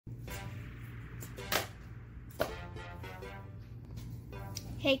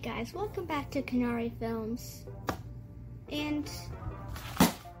Hey guys, welcome back to Kanari Films. And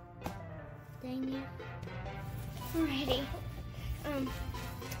dang it. Alrighty.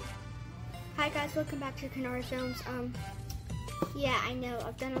 Hi guys, welcome back to Kanari Films. Yeah, I know,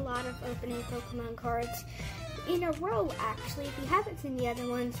 I've done a lot of opening Pokemon cards in a row actually. If you haven't seen the other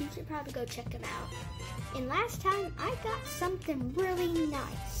ones, you should probably go check them out. And last time I got something really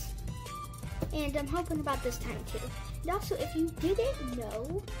nice. And I'm hoping about this time too. And also, if you didn't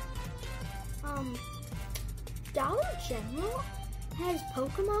know, Dollar General has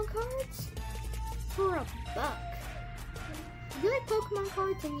Pokemon cards for $1. If you like Pokemon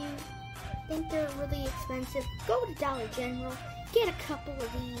cards and you think they're really expensive, go to Dollar General, get a couple of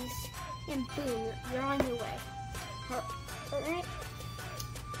these, and boom, you're on your way. Alright,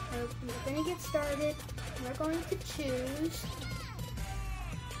 we're gonna get started. We're going to choose,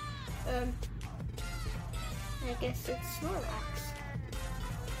 I guess it's Snorlax.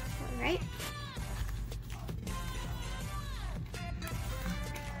 Alright.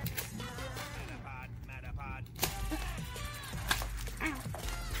 Ow.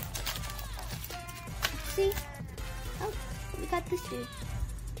 See? Oh, we got this dude.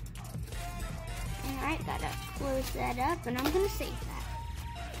 Alright, gotta close that up, and I'm gonna save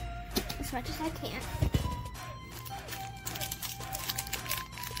that as much as I can.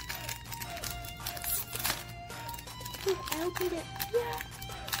 I opened it. Yeah.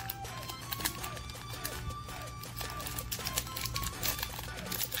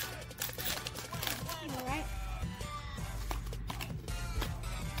 Alright.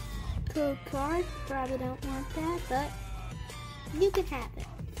 Code card. Probably don't want that, but you can have it.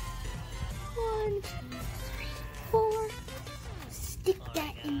 1, 2, 3, 4. Stick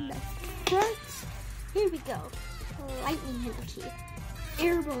that in the front. Here we go. Lightning energy.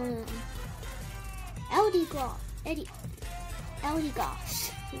 Air balloon.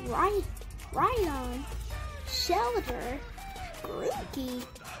 Eldegoss, Rhydon, Shelter, Grookey.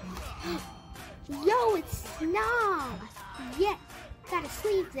 Yo, it's Snob. Yeah, gotta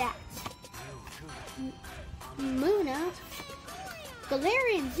sleeve that. Munna,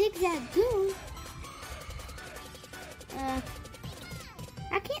 Galarian Zigzagoon.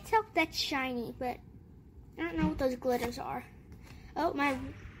 I can't tell if that's shiny, but I don't know what those glitters are. Oh, my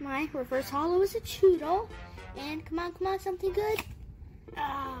reverse holo is a Choodle. And come on, something good.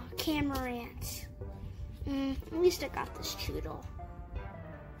 Ah, Camarant. At least I got this Choodle.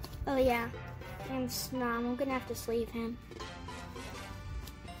 Oh yeah, and Snom. I'm gonna have to sleeve him.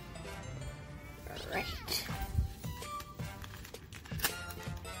 Alright.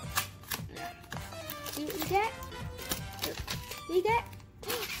 See what we get? We get?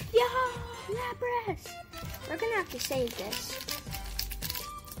 Yeah, Lapras! We're gonna have to save this.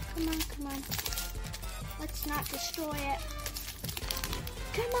 Come on. Let's not destroy it.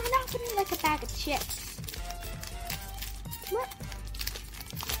 Come on, open it like a bag of chips. What?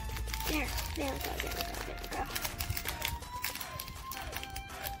 There we go.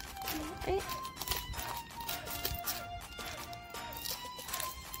 Alright.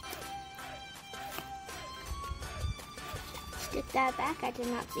 Stick that back. I did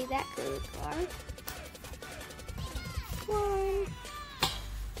not see that code card. 1,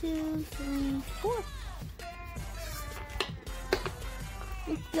 2, 3, 4.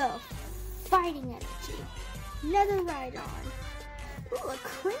 Let's go. Fighting energy. Another Rhydon. Ooh, a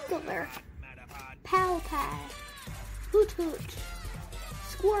Kringler. Palpad. Hoot.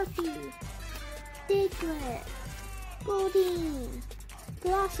 Scorpy. Diglett. Goldeen.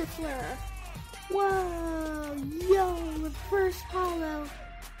 Glossifleur. Whoa. Yo, reverse holo.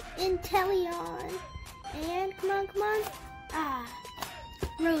 Inteleon. And come on.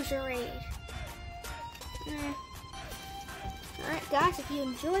 Roserade. Alright guys, if you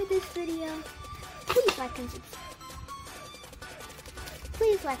enjoyed this video, please like and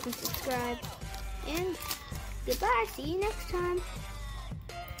subscribe. And goodbye, see you next time.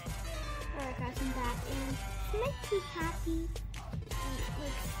 Alright guys, I'm back, and to make you happy,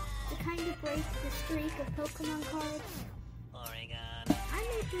 to kind of break the streak of Pokemon cards, I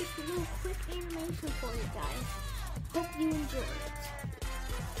made this little quick animation for you guys. Hope you enjoyed it.